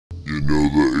You know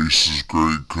the ace is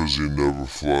great cause he never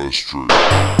flies straight.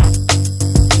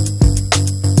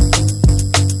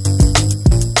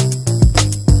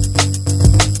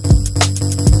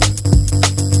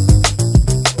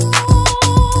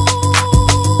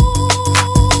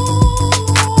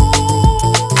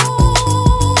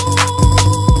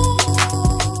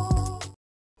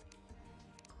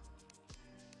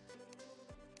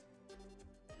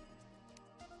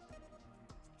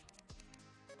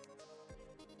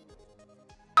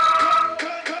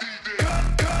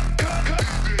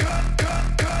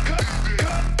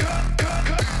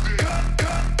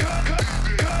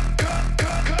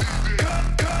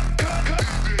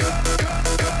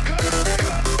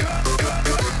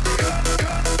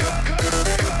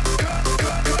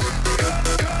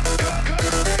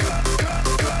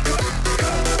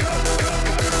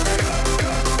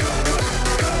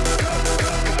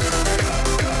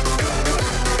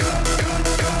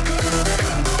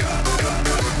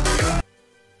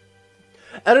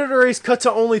 Editor Ace cut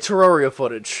to only Terraria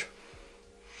footage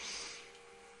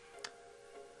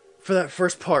for that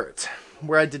first part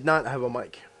where I did not have a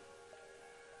mic.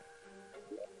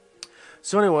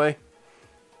 So anyway,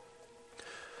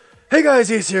 hey guys,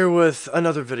 Ace here with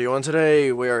another video, and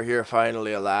today we are here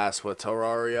finally at last with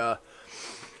Terraria.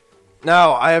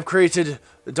 Now, I have created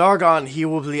Dargon. He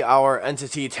will be our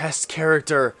entity test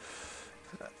character,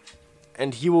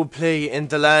 and he will play in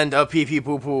the land of Pee Pee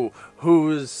Poo Poo,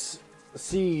 whose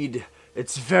seed,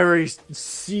 its very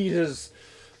seed is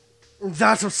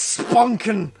that of spunk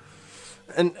and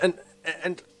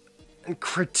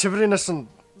creativiness and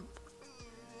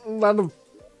that of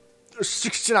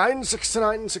 69.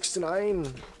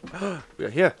 We are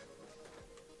here.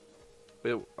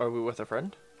 Wait, are we with a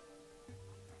friend?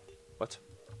 What?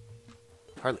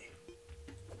 Harley.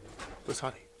 Where's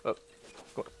Harley? Oh,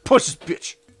 go on. Punch this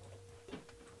bitch!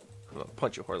 I'm gonna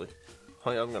punch you, Harley.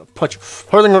 Harley, I'm gonna punch you.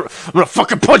 Harley, I'm gonna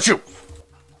fucking punch you!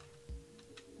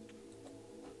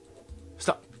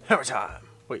 Stop. Hammer time.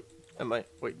 Wait.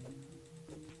 Wait.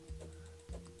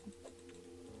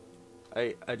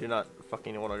 I do not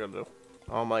fucking know what I gotta do.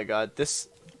 Oh my god. This,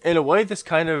 in a way, this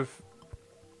kind of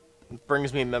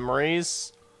brings me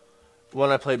memories when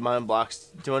I played Mind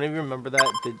Blocks. Do any of you remember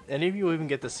that? Did any of you even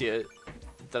get to see it?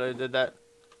 That I did that?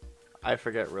 I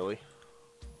forget, really.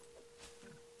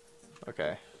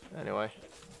 Okay. Anyway.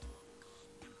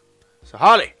 So,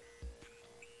 Harley!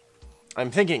 I'm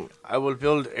thinking I will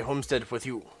build a homestead with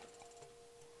you.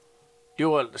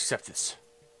 You will accept this.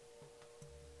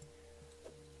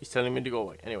 He's telling me to go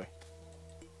away. Anyway.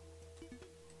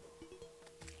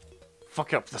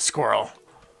 Fuck up the squirrel.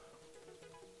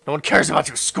 No one cares about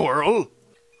you, squirrel!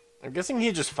 I'm guessing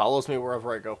he just follows me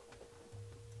wherever I go.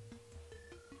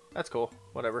 That's cool.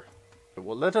 Whatever.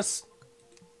 Well, let us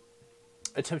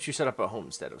attempt to set up a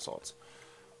homestead of sorts.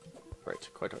 Right,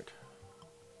 quite right.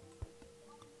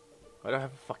 Why do I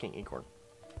have a fucking acorn?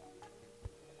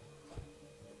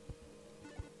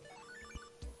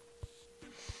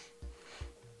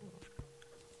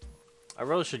 I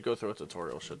really should go through a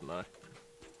tutorial, shouldn't I?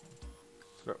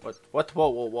 What? Whoa,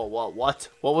 what?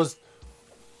 What was...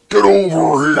 Get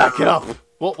over here! Back it up!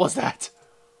 What was that?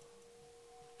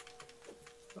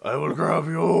 I will grab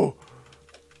you!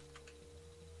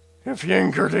 If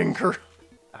yinker dinker.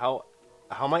 How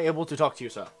am I able to talk to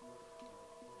you, sir?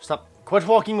 Stop. Quit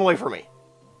walking away from me.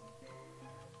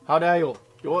 How dare you?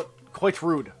 You're quite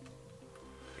rude.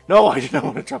 No, I did not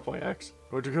want to drop my axe.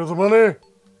 Where'd you kill the bunny?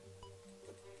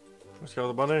 Let's kill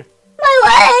the bunny. My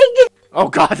leg! Oh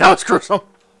god, that was gruesome.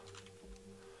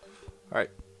 Alright.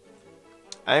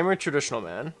 I am a traditional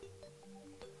man.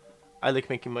 I like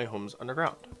making my homes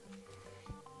underground.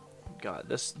 God,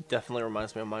 this definitely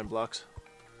reminds me of Mind Blocks.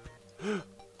 There's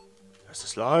a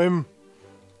slime.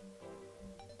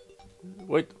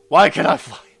 Wait, why can I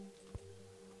fly?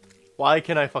 Why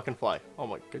can I fucking fly? Oh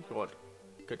my good god.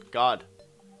 Good god.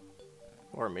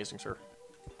 You're amazing, sir.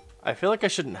 I feel like I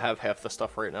shouldn't have half the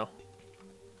stuff right now.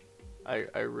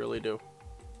 I really do.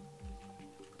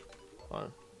 Hold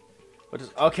on. What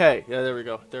is... Okay, yeah, there we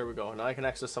go. There we go. Now I can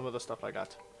access some of the stuff I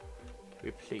got.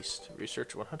 Replaced.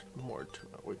 Research 100 more to...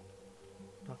 Wait.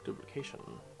 Not duplication.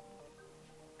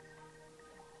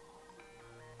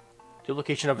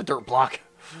 Duplication of a dirt block.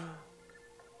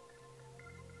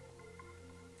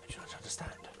 I do not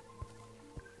understand.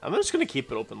 I'm just gonna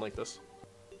keep it open like this.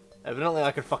 Evidently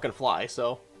I can fucking fly,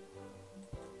 so...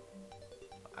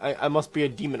 I must be a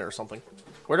demon or something.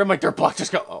 Where did my dirt block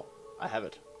just go? Oh, I have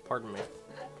it. Pardon me.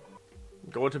 I'm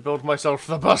going to build myself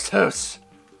the best house.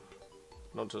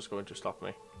 No one's just going to stop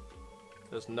me.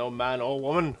 There's no man or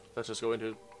woman that's just going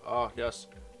to... Oh, yes.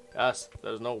 Yes,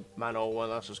 there's no man or woman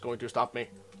that's just going to stop me.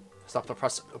 Stop the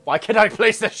press. Why can't I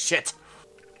place this shit?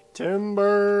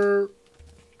 Timber.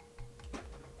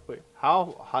 Wait,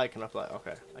 how high can I fly?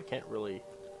 Okay, I can't really.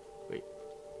 Wait.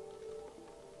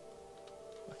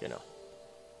 Okay, no.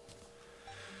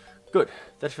 Good.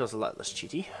 That feels a lot less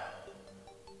cheaty.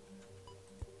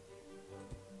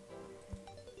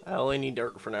 I only need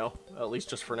dirt for now. At least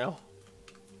just for now.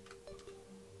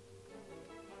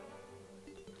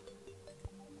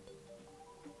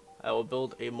 I will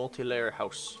build a multi-layer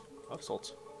house of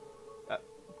salt.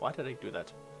 Why did I do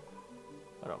that?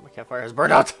 Oh no, my campfire has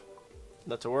burned out!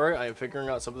 Not to worry, I am figuring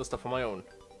out some of the stuff on my own.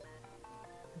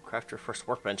 Craft your first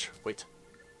workbench. Wait.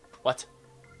 What?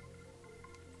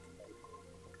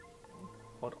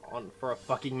 Hold on for a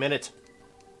fucking minute.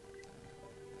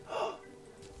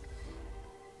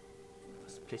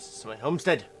 This place is my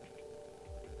homestead.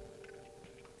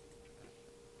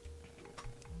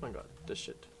 Oh my god, this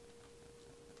shit.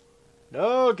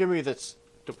 No, give me this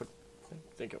stupid thing.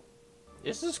 Thank you.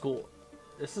 This is cool.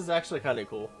 This is actually kind of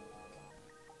cool.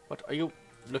 What are you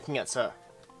looking at, sir?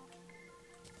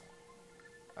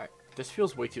 Alright, this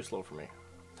feels way too slow for me.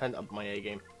 Time to up my A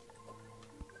game.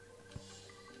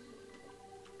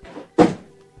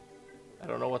 I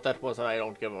don't know what that was and I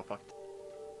don't give a fuck.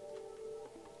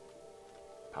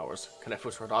 Powers. Can I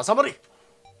push for somebody?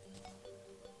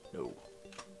 No.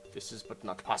 This is but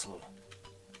not possible.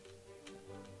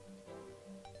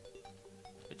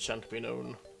 It shan't be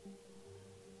known.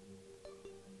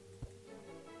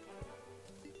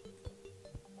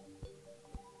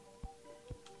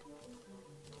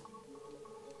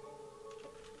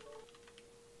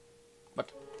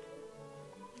 But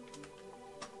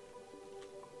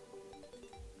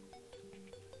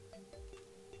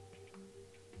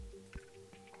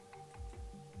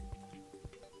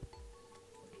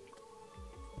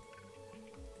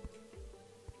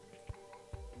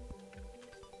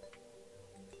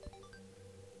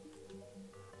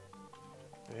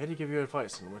I'm here to give you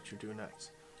advice on what you do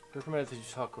next. I recommend that you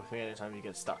talk with me anytime you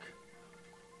get stuck.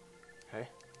 Okay?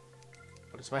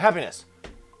 What is my happiness?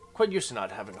 Quite used to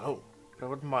not having a home, but I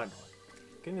wouldn't mind one.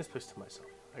 Getting this place to myself,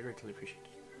 I greatly appreciate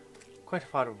it. Quite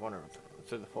fond of wandering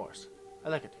through the forest. I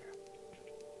like it here.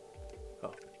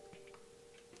 Oh.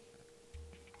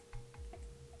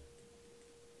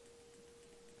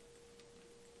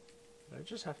 I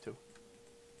just have to.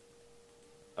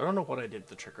 I don't know what I did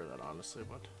to trigger that, honestly,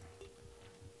 but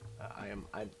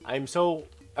I'm so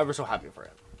ever so happy for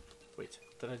him. Wait,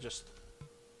 did I just?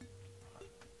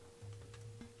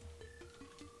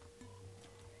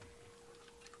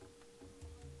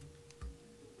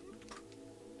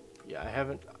 Yeah,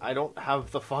 I don't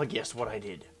have the foggiest what I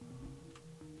did.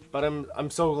 But I'm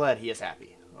so glad he is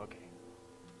happy. Okay.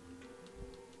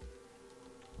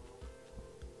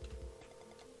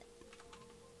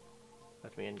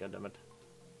 Let me in, goddammit.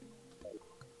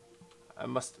 I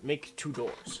must make 2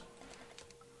 doors.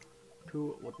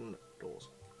 2 wooden doors.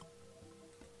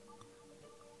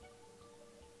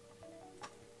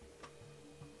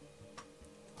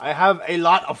 I have a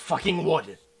lot of fucking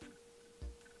wood.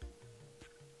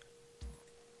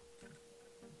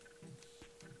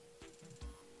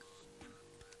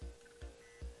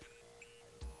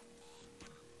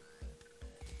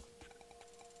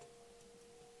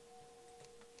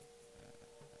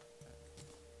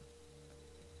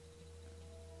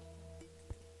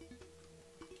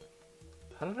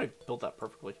 How did I build that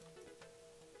perfectly?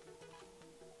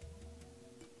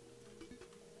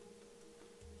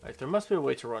 Like, there must be a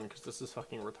way to run, because this is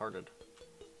fucking retarded.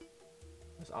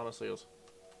 This honestly is.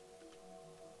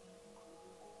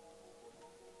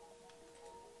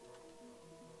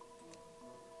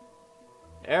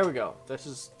 There we go. This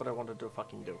is what I wanted to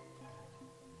fucking do.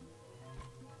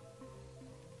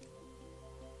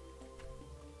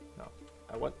 No.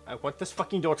 I want this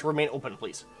fucking door to remain open,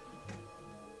 please.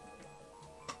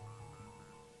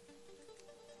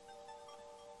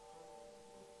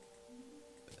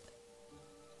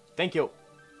 Thank you.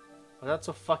 Oh, that's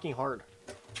so fucking hard.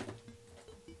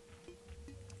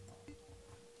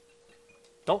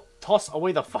 Don't toss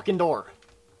away the fucking door.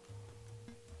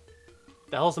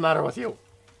 The hell's the matter with you?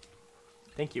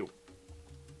 Thank you.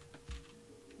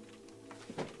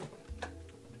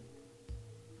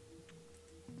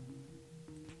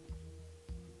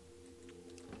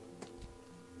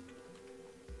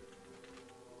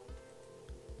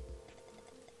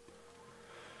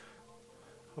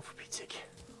 Oh, for Pete's sake.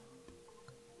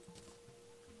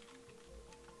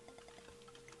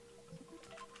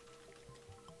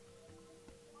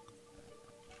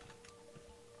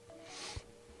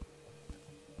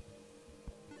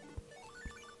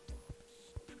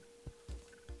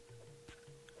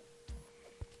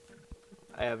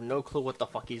 I have no clue what the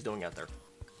fuck he's doing out there.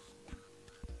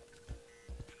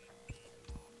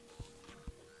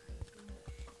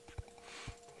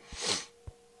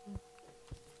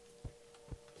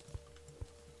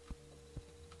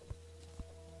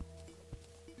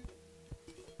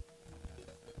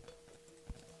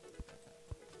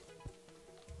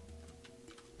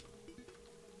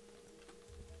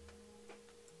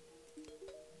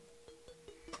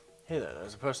 Hey there,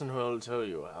 there's a person who will tell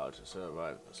you how to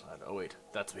survive this land. Oh wait,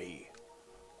 that's me.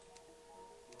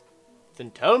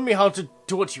 Then tell me how to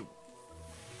do it, you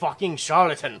fucking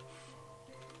charlatan.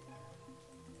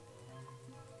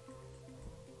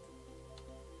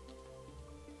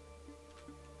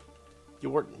 You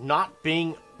were not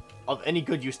being of any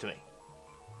good use to me.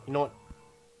 You know what?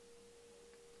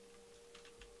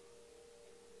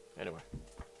 Anyway.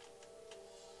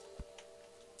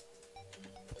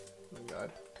 Oh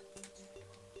God.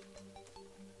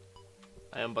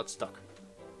 I am but stuck.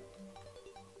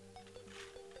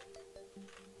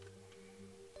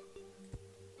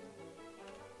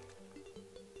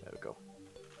 There we go.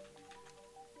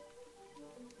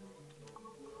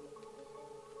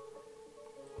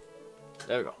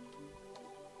 There we go.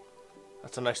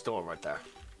 That's a nice door right there.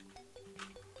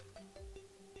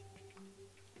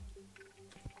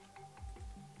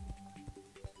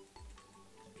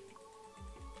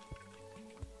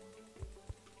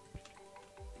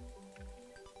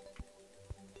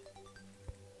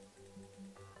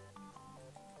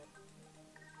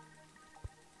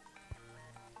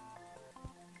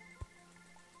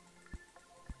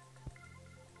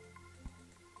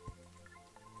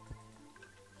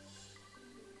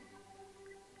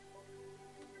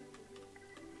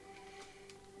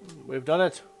 We've done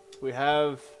it. We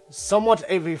have somewhat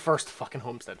a first fucking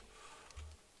homestead.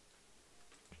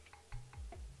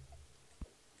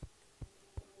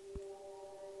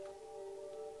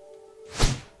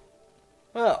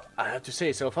 Well, I have to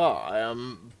say, so far, I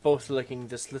am both liking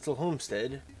this little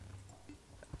homestead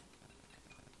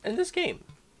and this game.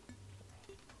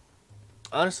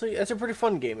 Honestly, it's a pretty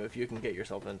fun game if you can get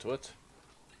yourself into it.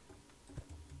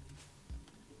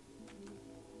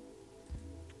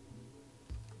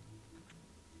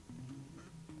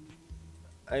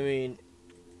 I mean,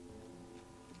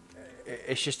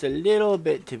 it's just a little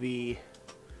bit to be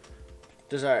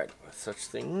desired with such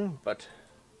thing, but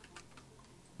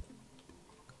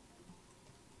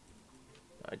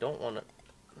I don't want it.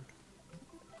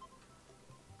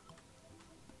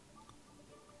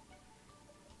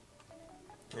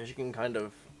 As you can kind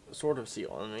of, sort of see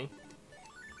on me,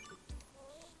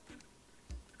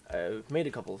 I've made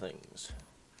a couple things.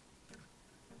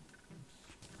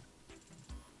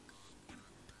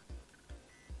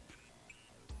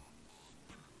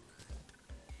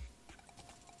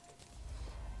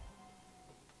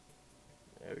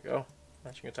 There we go.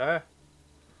 Matching attire.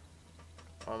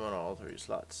 Arm on all 3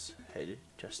 slots. Head,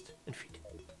 chest, and feet.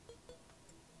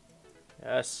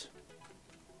 Yes.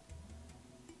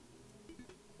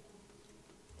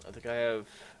 I think I have...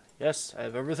 Yes, I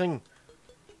have everything.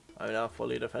 I'm now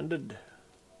fully defended.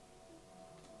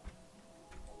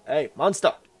 Hey,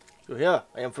 monster! You here?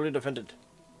 I am fully defended.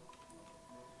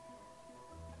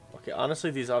 Okay,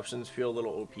 honestly, these options feel a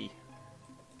little OP.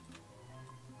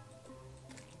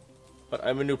 But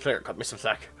I'm a new player, cut me some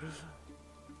slack.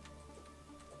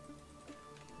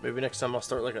 Maybe next time I'll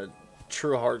start like a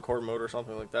true hardcore mode or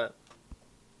something like that.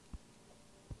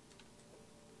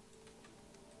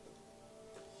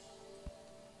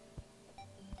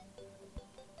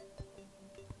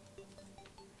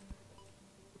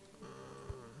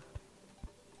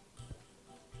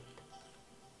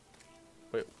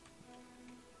 Wait.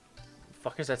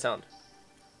 Fuck is that sound?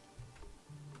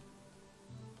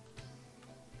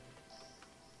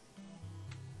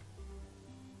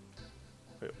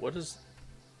 Wait, what is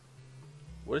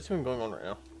even going on right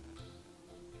now?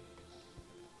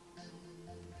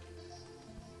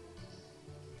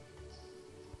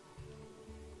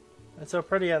 It's so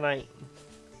pretty at night.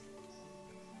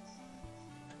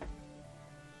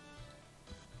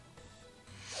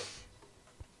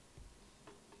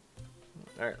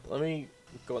 Alright, let me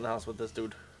go in the house with this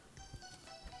dude.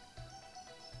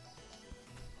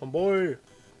 Oh boy!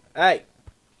 Hey!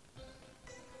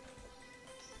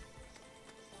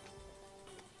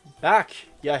 Back,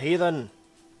 you heathen!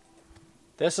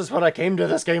 This is what I came to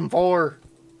this game for!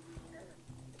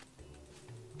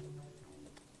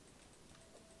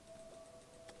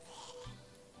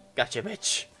 Gotcha,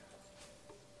 bitch!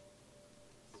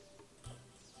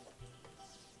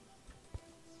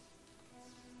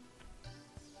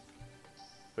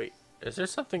 Wait, is there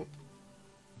something...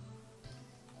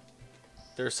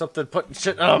 There's something putting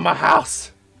shit out of my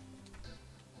house!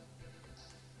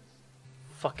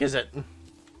 fuck is it?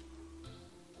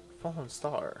 Fallen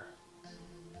star.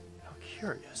 How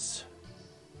curious.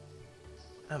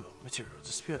 Ammo material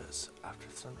disappears after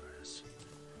sunrise.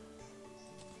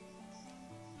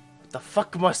 What the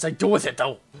fuck must I do with it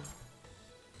though?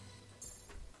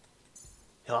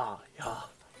 Yeah.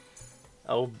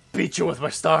 I'll beat you with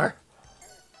my star.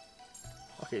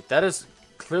 Okay, that is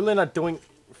clearly not doing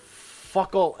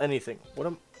fuck all anything. What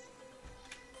am...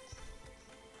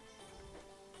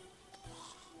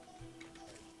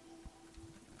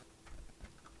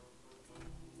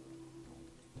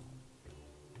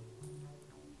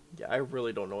 Yeah, I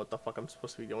really don't know what the fuck I'm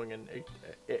supposed to be doing, and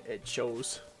it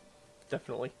shows.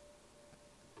 Definitely.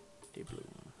 Day bloom.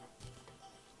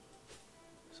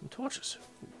 Some torches.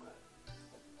 Ooh.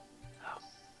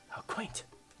 How quaint.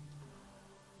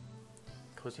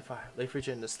 Cozy fire. Life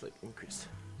regen is slightly increased.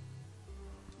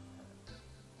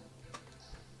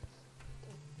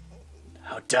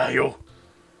 How dare you!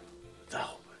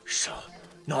 Thou shalt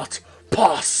not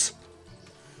pass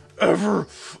ever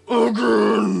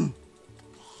again!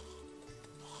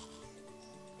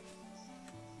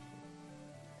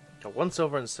 Got 1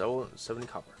 silver and 70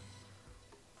 copper.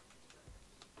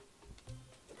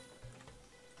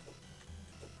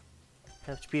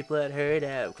 Have people that heard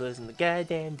out, closing the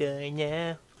goddamn door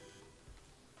now.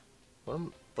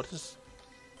 What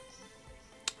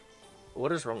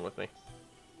is wrong with me?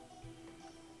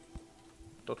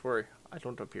 Don't worry, I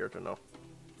don't appear to know.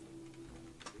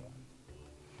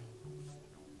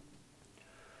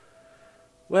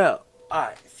 Well,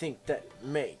 I think that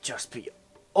may just be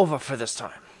over for this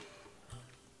time.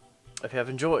 If you have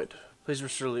enjoyed, please be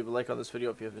sure to leave a like on this video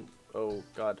if you haven't. Oh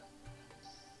god.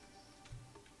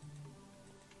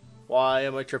 Why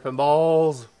am I tripping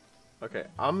balls? Okay,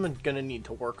 I'm gonna need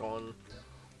to work on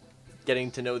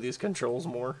getting to know these controls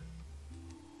more.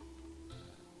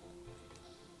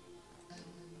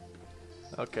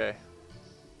 Okay.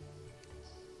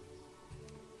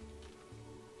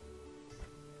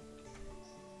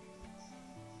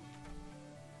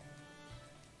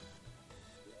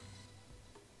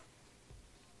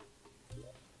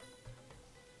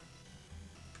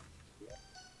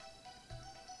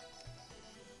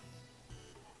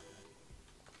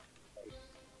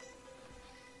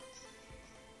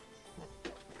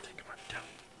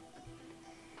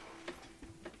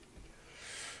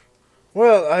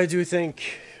 Well, I do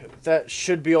think that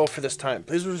should be all for this time.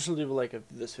 Please leave a like of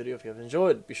this video if you have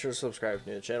enjoyed. Be sure to subscribe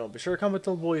to the channel. Be sure to comment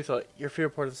down below what you thought your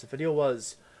favorite part of this video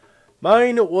was.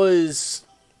 Mine was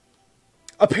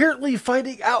apparently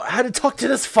finding out how to talk to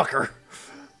this fucker.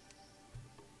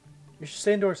 You should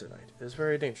stay indoors at night. It is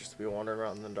very dangerous to be wandering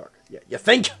around in the dark. Yeah, you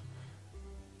think?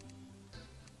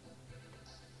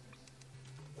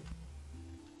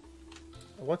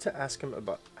 I want to ask him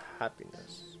about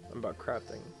happiness, about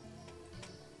crafting.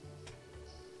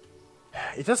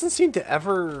 It doesn't seem to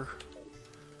ever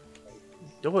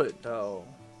do it, though.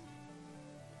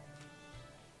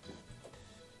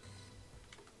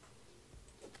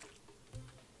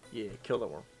 Yeah, kill that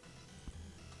worm.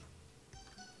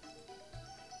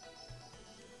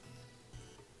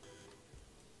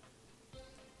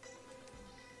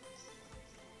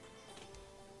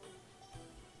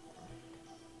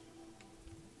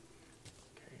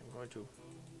 Okay, I'm going to do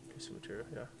some material.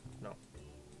 Yeah, no,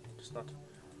 just not.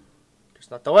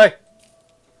 Not the way.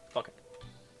 Fuck it.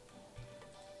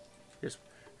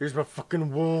 Here's my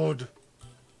fucking wood.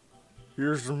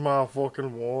 Here's my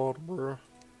fucking wood, bro.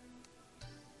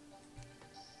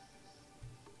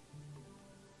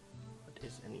 What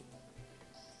is any?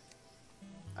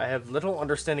 I have little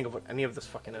understanding of what any of this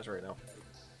fucking is right now.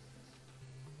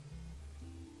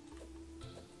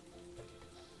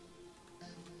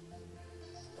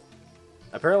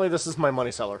 Apparently, this is my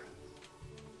money seller.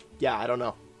 Yeah, I don't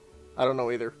know. I don't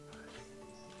know either.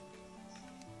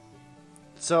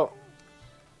 So,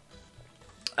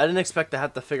 I didn't expect to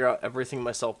have to figure out everything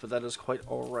myself, but that is quite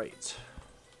alright.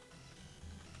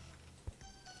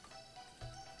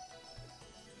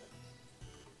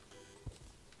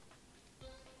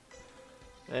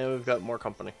 And we've got more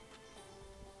company.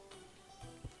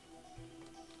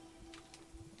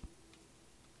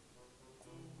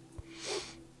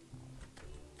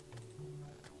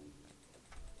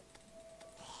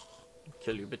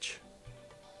 Kill you, bitch.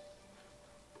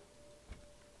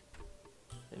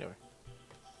 Anyway.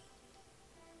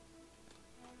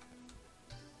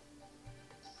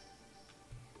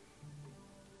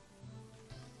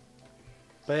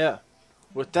 But yeah,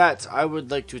 with that, I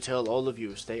would like to tell all of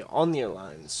you, stay on the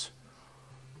lines.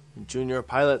 Junior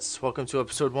pilots, welcome to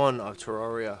episode 1 of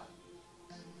Terraria.